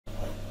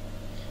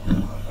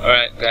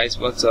Alright guys,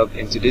 what's up?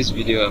 In today's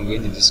video I'm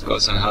going to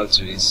discuss on how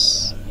to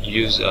use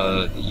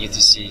the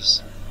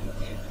UTC's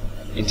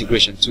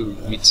integration tool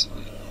with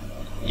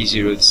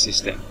ROADS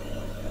system.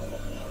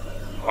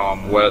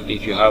 Well,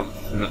 if you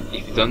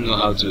don't know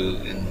how to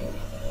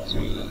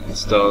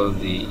install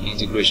the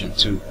integration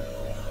tool,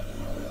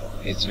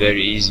 it's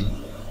very easy.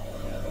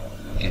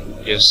 You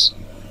can just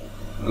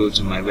go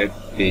to my web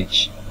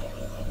page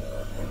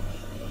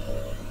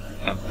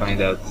and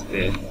find out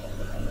the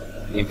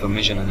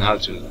information on how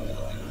to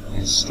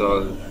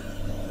install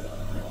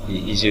the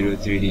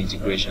ROADS3D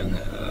integration.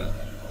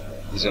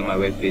 Is on my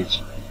web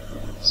page.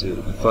 So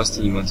the first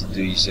thing you want to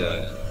do is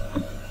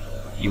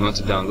you want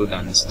to download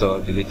and install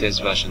the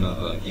latest version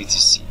of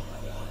UTC.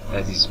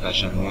 That is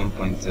version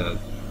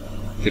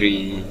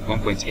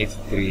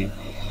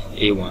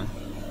 1.83A1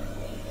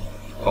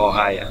 or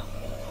higher.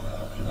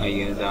 Now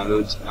you're going to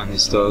download and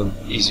install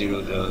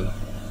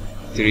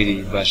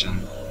ROADS3D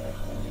version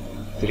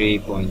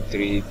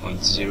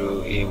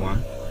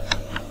 3.3.0A1,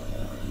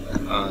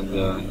 and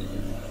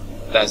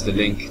that's the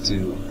link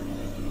to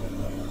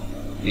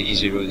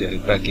the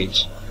ROADS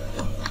package.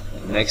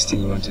 The next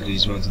thing you want to do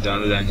is you want to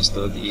download and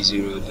install the ROADS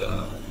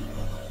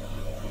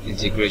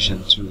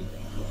integration tool,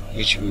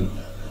 which will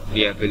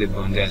be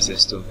available on the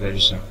Access Store very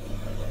soon.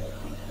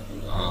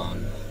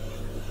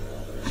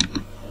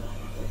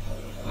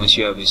 Once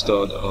you have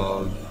installed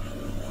all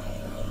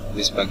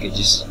these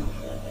packages,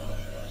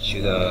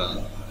 you should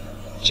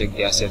check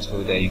the asset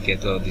folder. You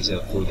get all these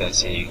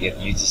folders here. You get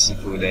UTC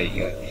folder,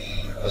 you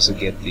also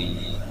get the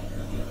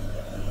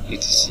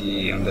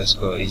UTC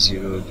underscore ROADS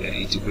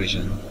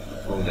integration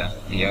folder,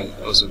 and you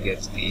also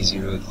get the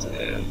ROADS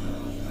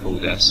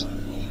folders.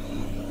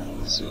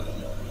 So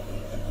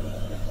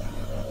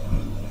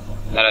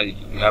now that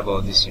you have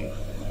all this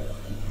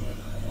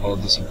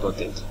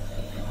imported,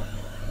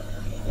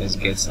 let's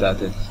get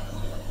started.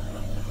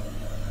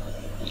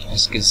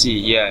 As you can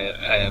see here,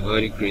 I have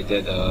already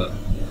created the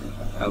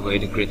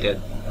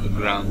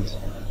ground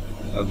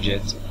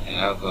object. I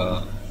have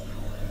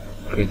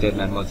created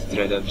my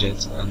multithread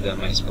object under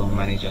my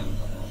spanwmanager,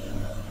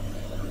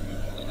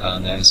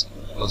 and I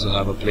also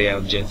have a player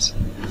object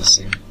in the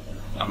scene.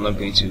 I'm not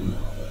going to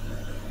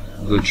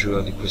go through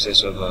all the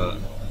process of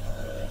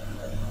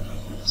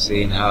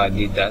saying how I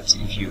did that.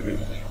 If you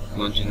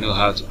want to know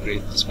how to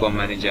create the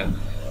spanwmanager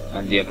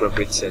and the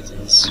appropriate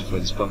settings for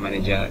the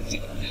spanwmanager,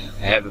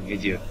 I have a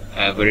video.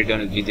 I have already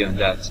done a video on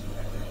that.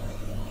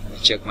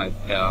 Check my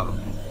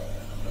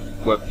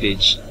web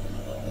page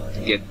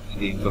to get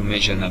the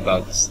information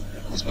about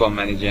the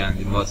spanwmanager and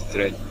the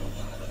multithread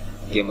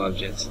game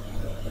object.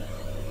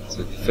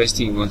 So the first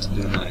thing you want to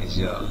do now is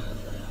you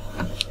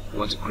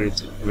want to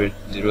create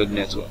the road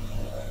network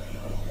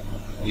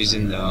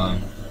using the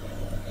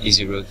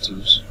ROADS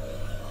tools.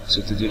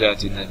 So to do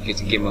that, you navigate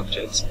to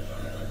gameobject,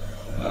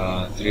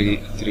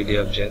 3D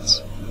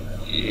object,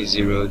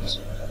 ROADS,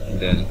 and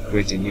then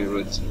create a new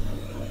road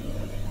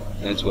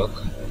network.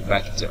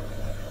 Back it up.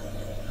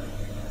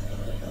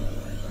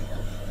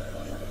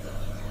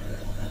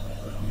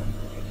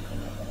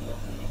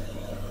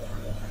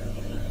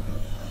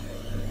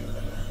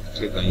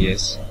 Click on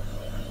yes.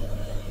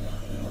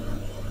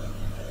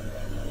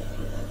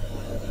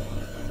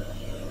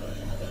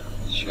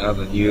 You should have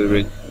a new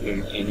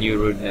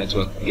road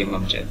network game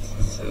object.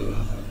 So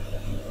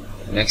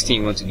the next thing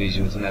you want to do is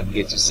you want to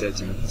navigate to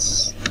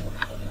settings.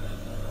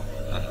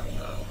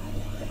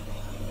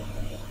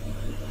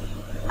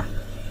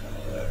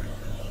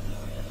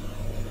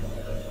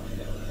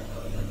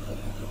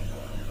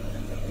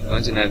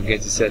 Want to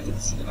navigate to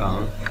settings,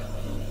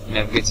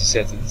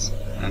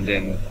 and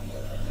then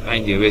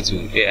find your way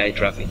to AI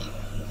traffic,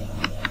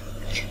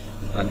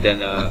 and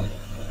then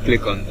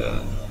click on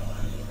the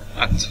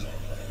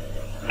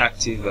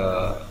active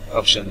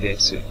option there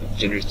to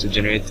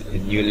generate a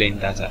new lane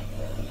data,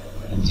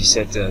 and you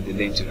set the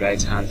lane to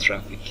right hand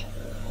traffic,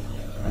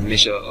 and make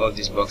sure all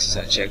these boxes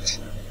are checked.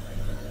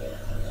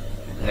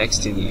 The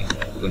next thing you're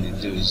going to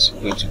do is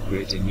going to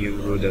create a new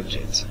road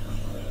object.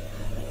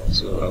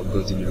 So I'll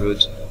go to the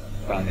road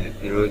panel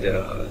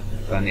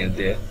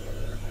there,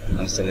 and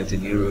I'll select a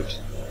new road,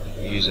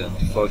 use a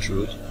default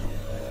road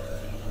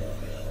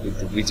with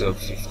the width of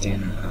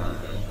 15,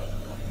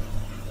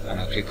 and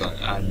I'll click on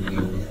add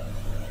new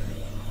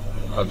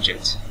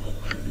object.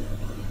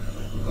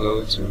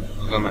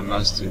 Over my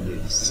mouse to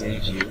the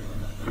scene view,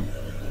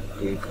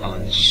 click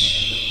on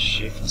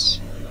shift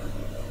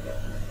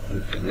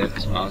with the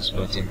left mouse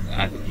button,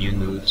 add a new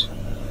node,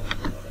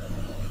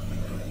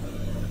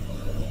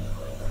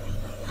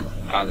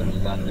 add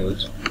another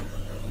node,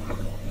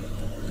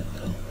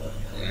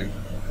 then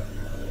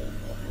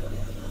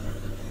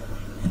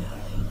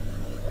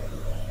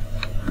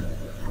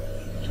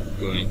keep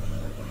going.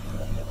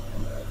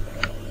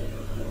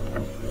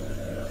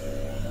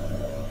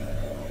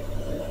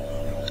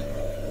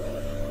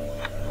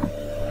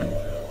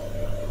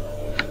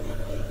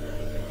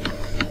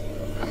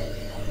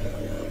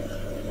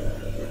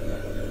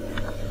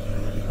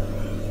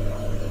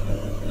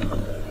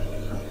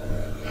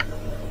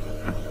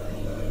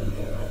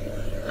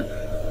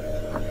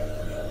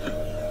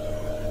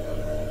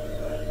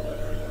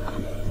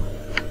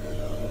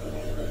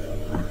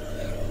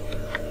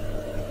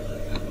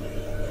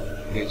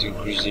 to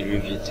increase the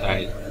review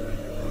tile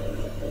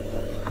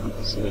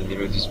so that the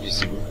road is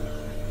visible.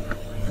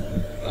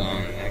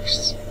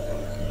 Next,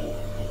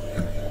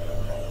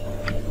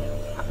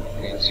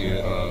 going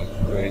to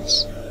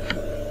grades.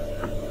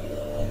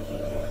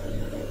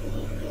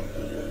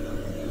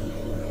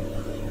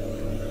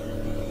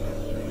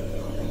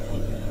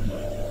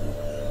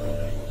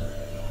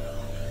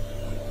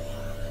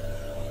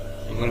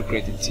 I'm going to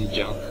create a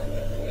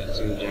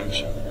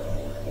T-junction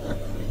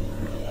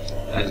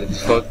as a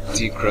default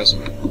T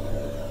crossing.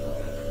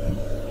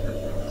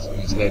 So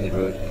inside the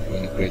road, I'm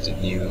going to create a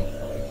new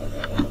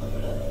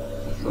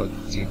default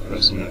T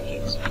crossing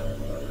object.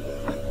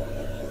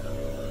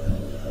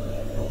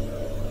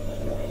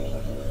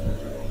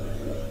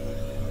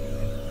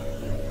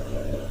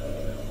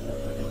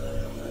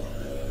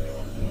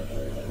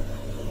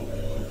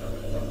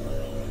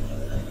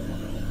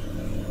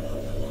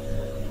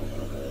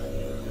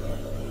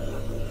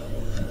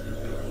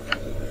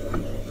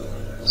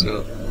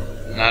 So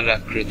now that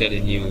I've created a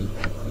new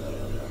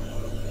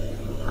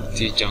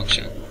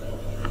T-junction,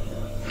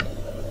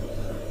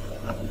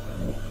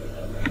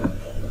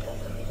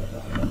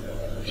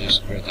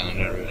 just create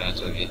another road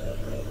out of it.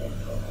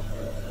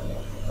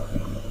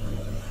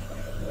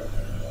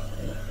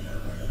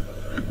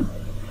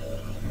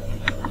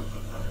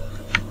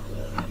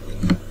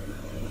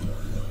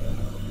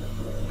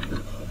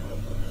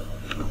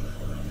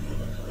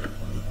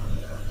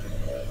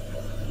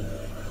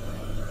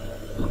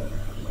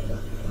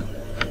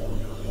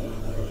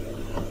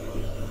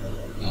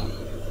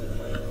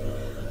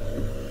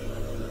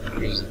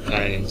 Increase the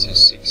tile into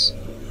 6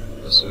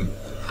 also.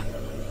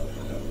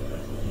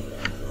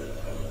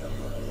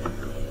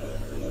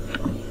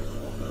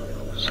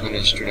 Just going to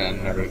extrude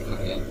another road from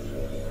here.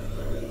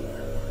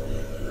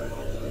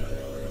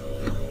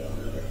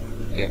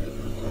 Yep.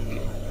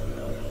 Okay.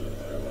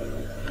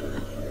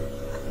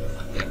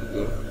 There we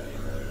go.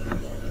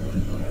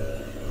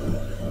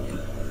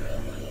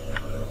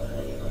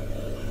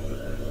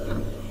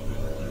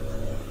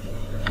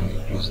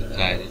 Increase the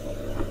tile.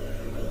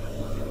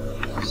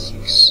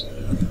 6.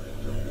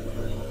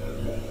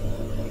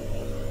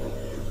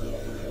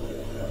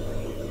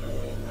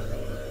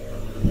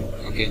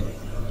 Okay,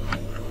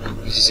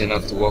 this is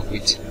enough to work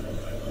with.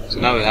 So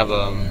now we have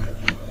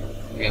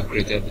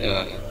created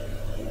a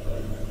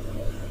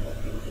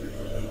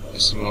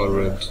small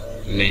road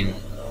lane.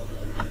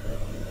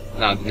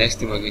 Now the next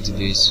thing we're going to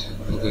do is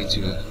we're going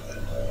to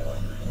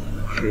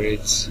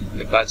create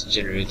the path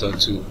generator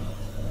tool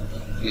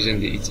using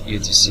the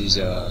UTC's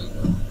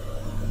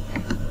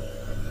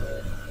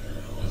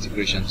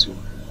integration tool.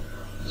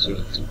 So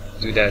to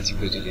do that, you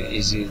go to the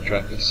easy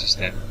traffic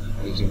system,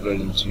 go to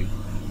volume 2.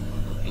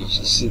 You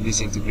should see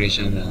this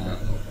integration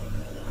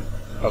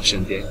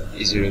option there,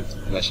 easy road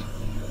version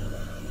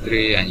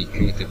 3, and you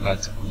create the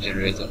path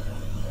generator.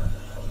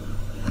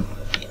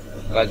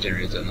 Path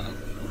generator now.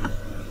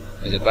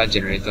 There's a path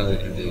generator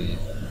in the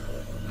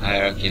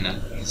hierarchy now.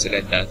 You can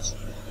select that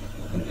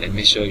and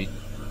make sure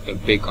your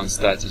bacon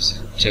start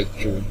is checked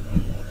through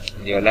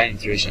in your line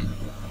iteration.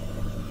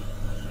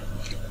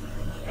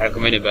 I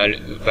recommend a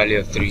value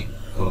of 3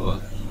 for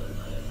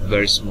a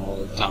very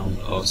small town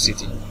or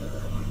city.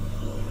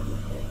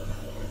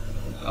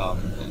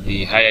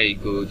 The higher you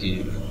go,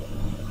 the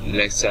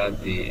lesser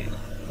the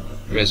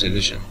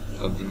resolution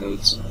of the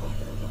nodes,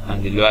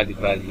 and the lower the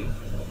value,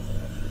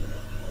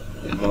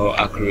 the more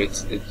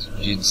accurate it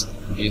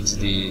builds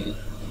the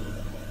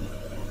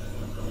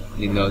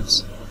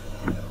nodes.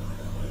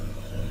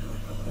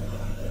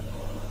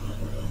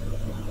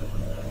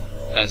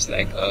 That's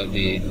like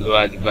the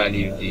lower the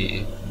value,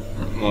 the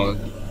more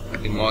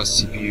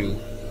CPU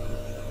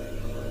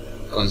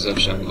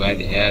consumption, while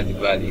the higher the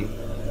value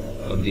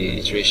of the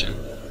iteration,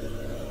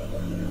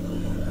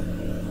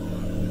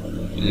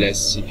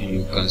 less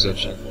CPU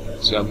consumption.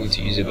 So I'm going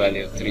to use a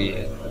value of 3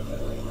 here.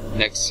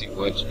 Next, you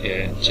watch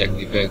check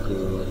the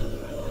vehicle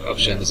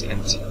option is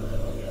empty.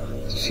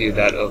 To fill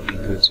that up, you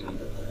go to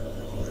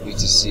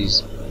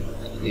UTC's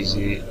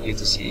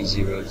UTC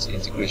Easy Roads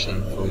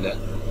integration folder.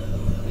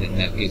 Then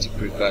navigate to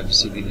prefab. You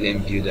see the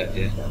lane builder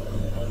there.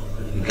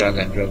 You drag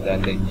and drop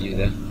that lane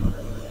builder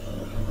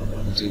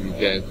into the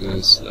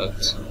vehicle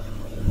slot.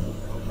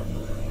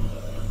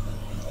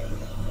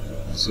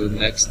 So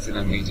next thing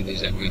I'm going to do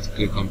is I'm going to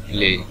click on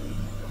play.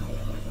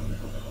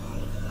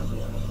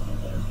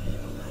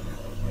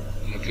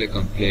 I'm going to click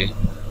on play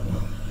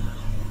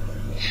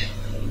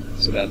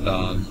so that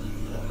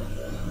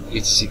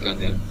UTC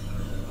can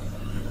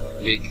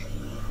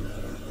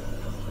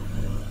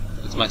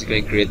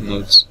automatically create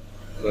nodes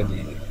for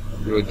the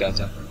road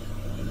data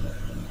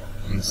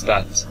and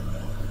start.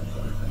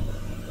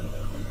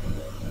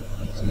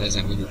 So next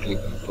I'm going to click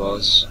on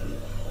pause.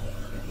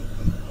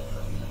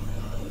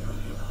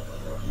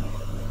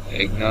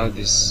 Ignore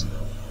this.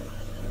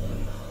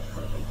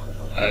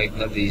 I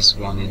ignore this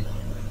warning.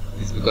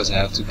 It's because I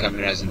have 2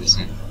 cameras in the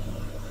scene.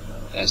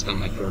 That's not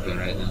my problem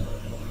right now.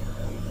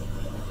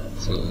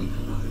 So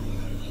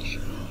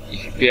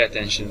if you pay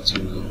attention to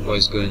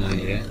what's going on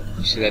here,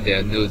 you see that there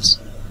are nodes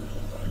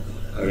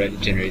already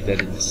generated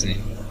in the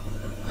scene.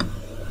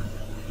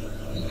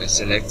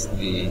 select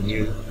the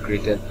new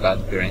created path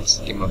parent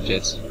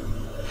gameobject.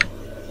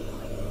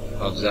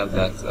 Observe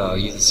that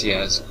UTC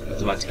has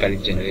automatically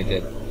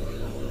generated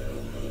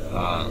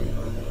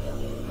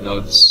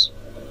nodes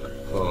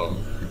for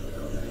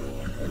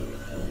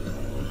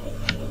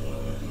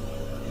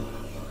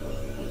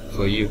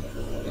you. You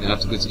don't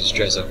have to go to the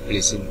stress of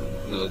placing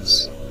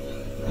nodes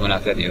one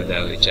after the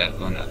other, which are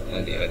one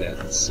after the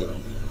other. So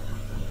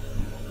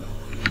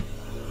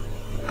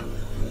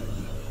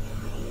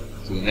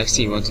the next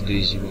thing you want to do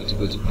is you want to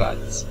go to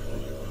path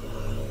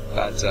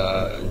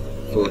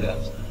folder,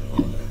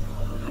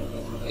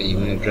 and you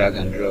want to drag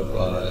and drop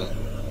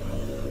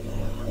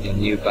the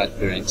new path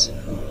parent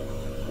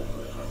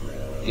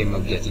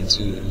gameobject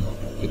into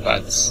the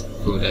paths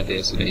folder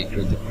there, so that you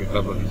create the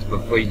prefab of it.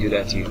 Before you do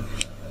that, you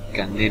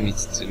can name it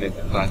to make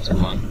the path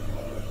 1.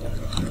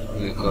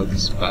 We'll call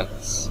this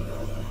path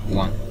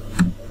 1.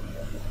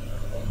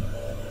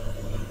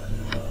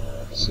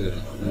 So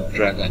you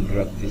drag and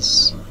drop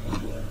this.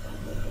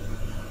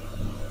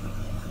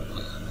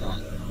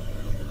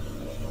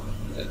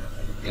 You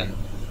can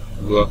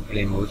go off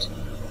play mode.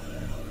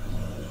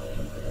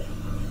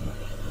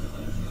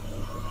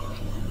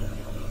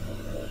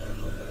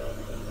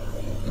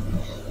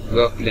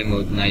 Go off play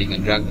mode. Now you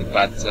can drag the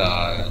path,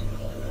 the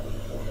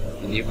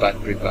new path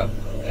prefab,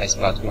 that's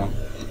path 1,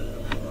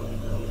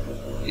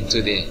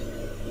 into the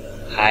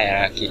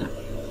hierarchy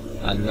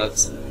and not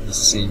the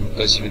scene,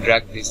 because if you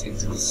drag this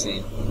into the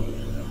scene,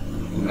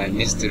 you might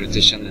miss the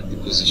rotation and the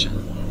position.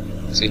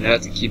 So in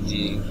order to keep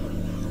the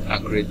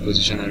accurate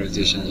position and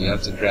rotation, you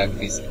have to drag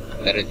this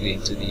directly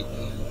into the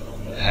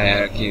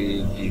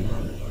hierarchy view.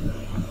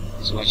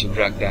 So once you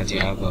drag that, you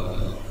have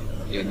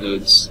your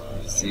nodes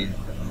seen.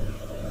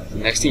 The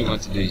next thing you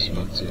want to do is you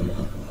want to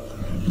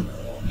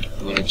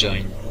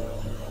join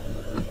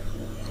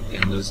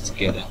your nodes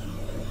together.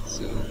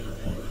 So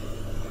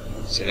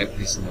select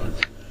this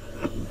node,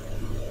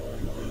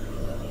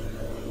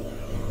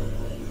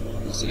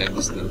 select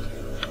this node,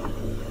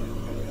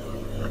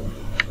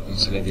 and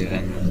select the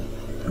other node.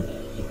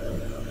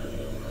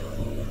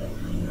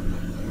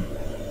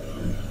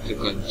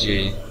 Click on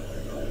J,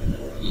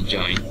 you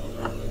join,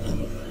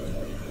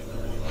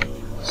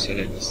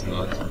 select this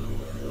node,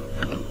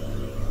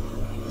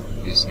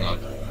 this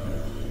node.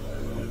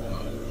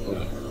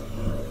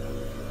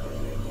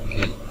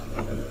 Okay,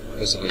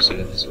 first of all,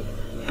 select this one,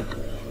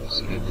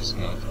 select this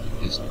node,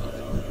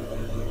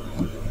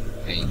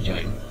 and you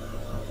join.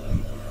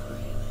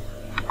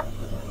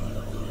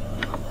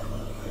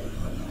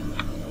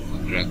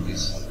 And drag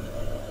this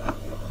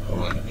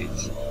forward a bit.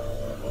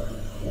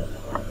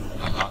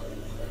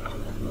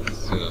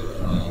 So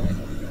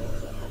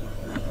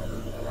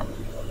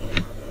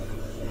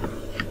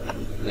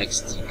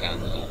next you can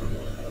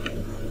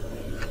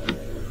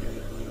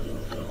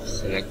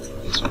select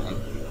this one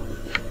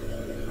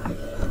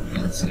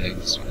and select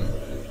this one.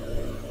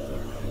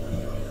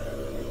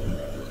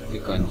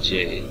 Click on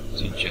J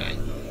to join.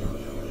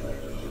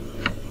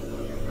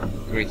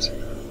 Great.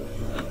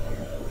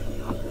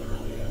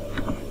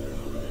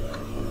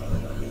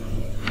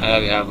 Now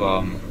we have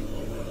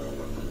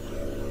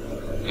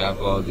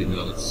all the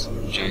nodes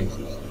joined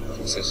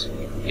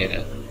successfully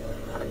together.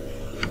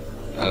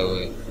 I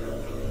will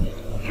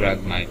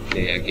drag my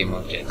player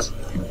gameobject.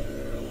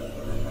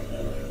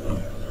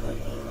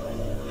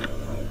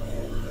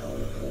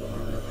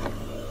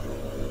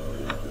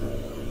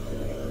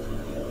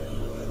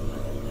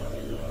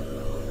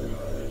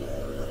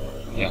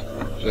 Yeah,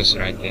 just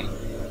right there.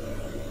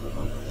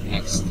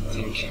 Next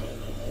thing.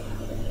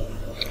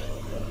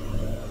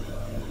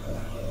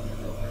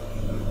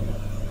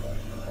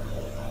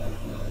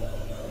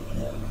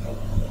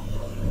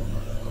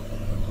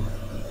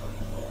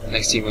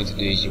 Next thing you want to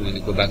do is you want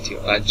to go back to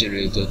your path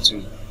generator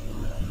 2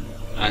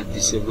 and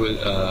disable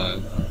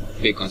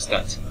bake on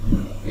start.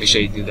 Make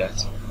sure you do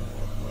that,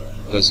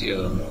 because you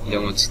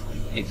don't want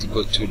it to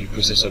go through the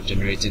process of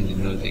generating the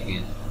node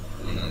again,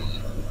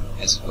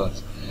 as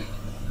forth.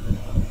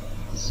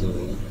 So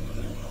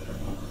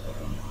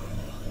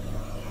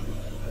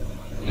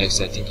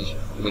next, I think you're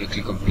going to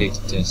click on play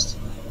to test.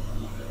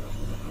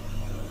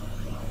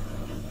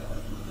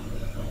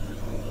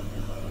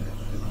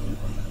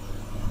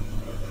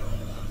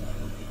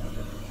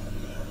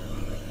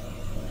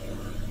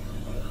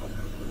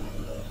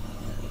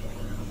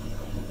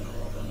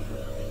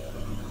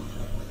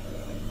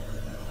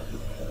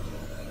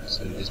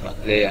 So this is my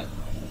player.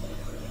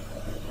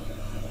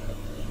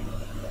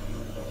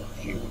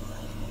 If you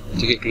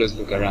take a close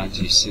look around,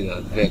 you see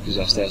that the vehicles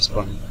are started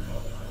spawning.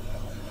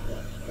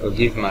 I'll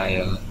give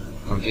my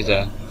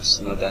computer, it's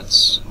not that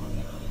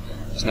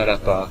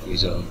powerful.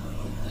 It's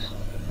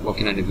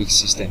working on a weak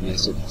system here,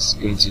 so it's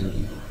going to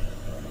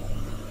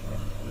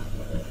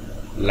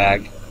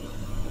lag,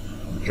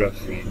 drop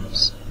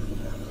frames,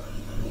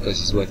 because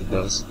it's what it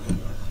does.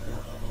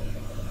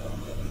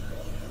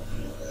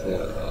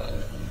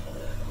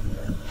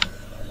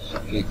 So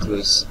pay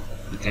close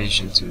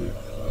attention to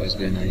what's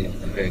going on here.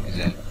 The vehicles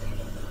are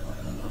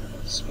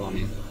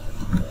spawning.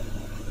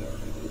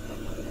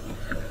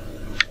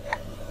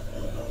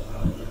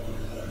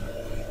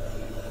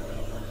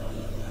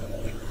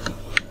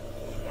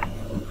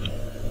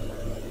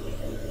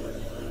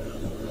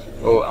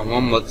 Oh, and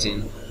one more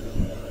thing,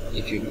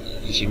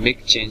 if you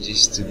make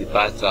changes to the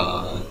path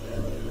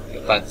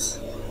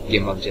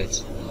game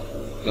object,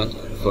 don't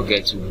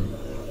forget to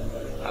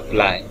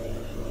apply.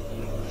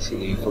 So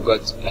I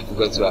forgot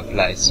to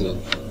apply, so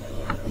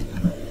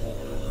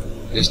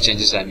those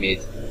changes I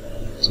made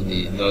to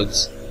the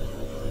nodes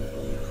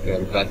were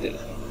reverted.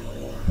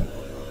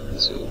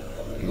 So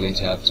I'm going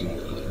to have to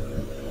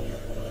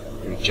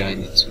rejoin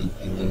it with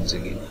the nodes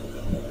again.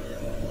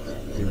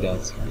 Do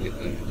that, click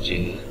on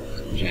J,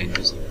 join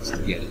those nodes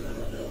together.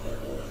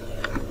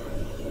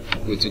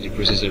 Go to the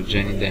process of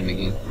joining them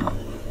again.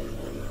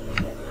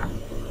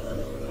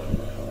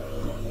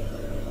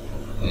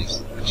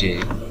 Next, J,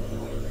 and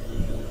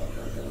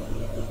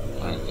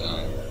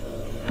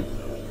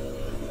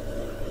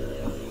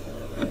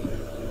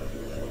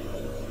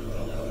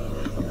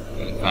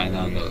the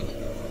final node.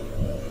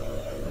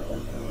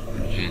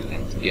 Join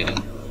them together.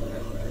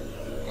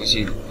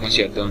 Once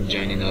you are done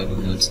joining all the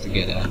nodes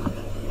together,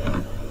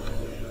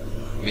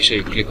 make sure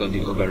you click on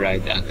the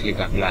override and click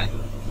apply.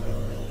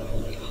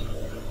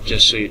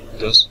 Just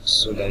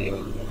so that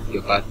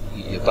your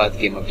path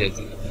game object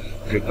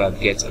path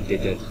gets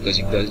updated, because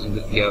if it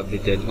doesn't get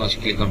updated, once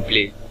you click on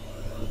play,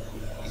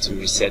 it will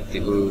reset the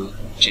whole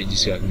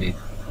changes you have made,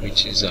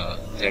 which is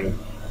terrible.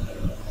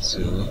 So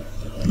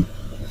I'm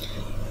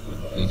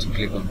going to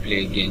click on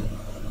play again.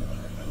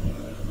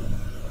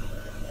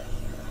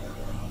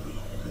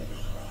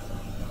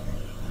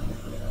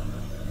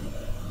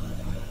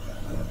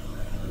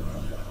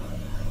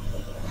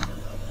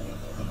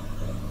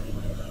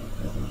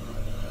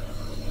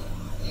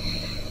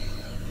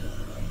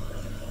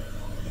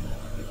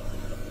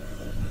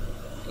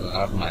 I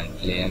have my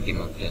player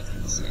game object.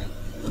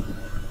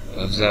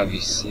 Observe,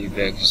 you see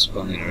vehicle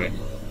spawning already.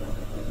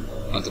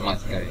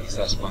 Automatically it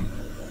starts spawning.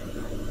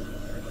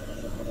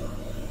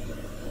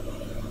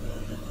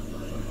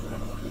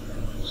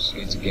 Just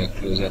going to get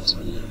closer to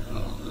the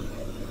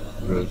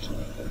road.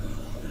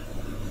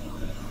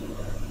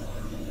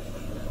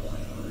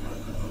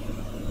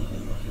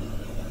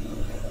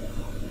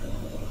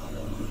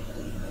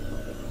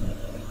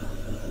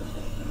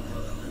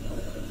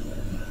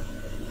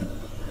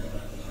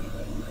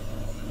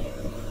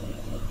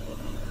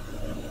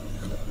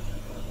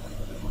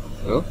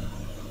 So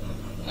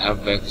I have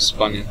vehicles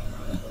spawning,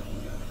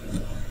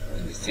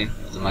 and this thing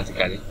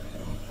automatically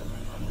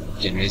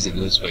generates the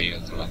loads for you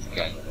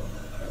automatically.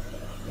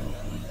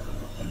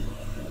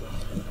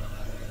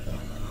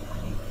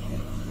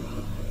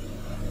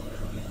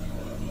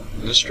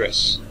 No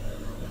stress.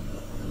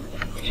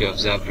 If you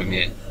observe from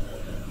here,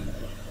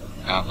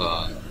 I have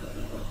a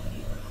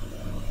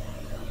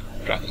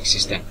traffic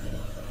system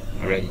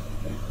already.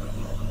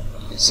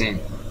 It's in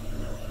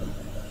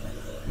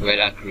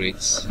well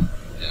accurate.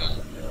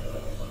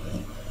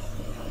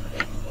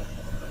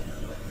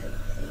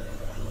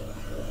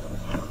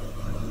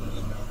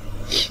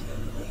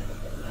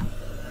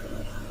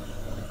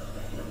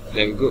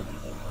 There we go.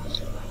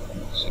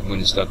 So I'm going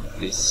to stop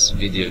this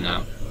video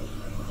now,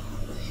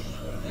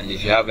 and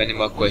if you have any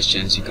more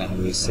questions, you can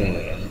always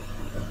email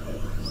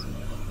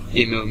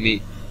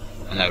me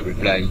and I'll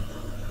reply you.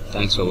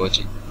 Thanks for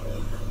watching.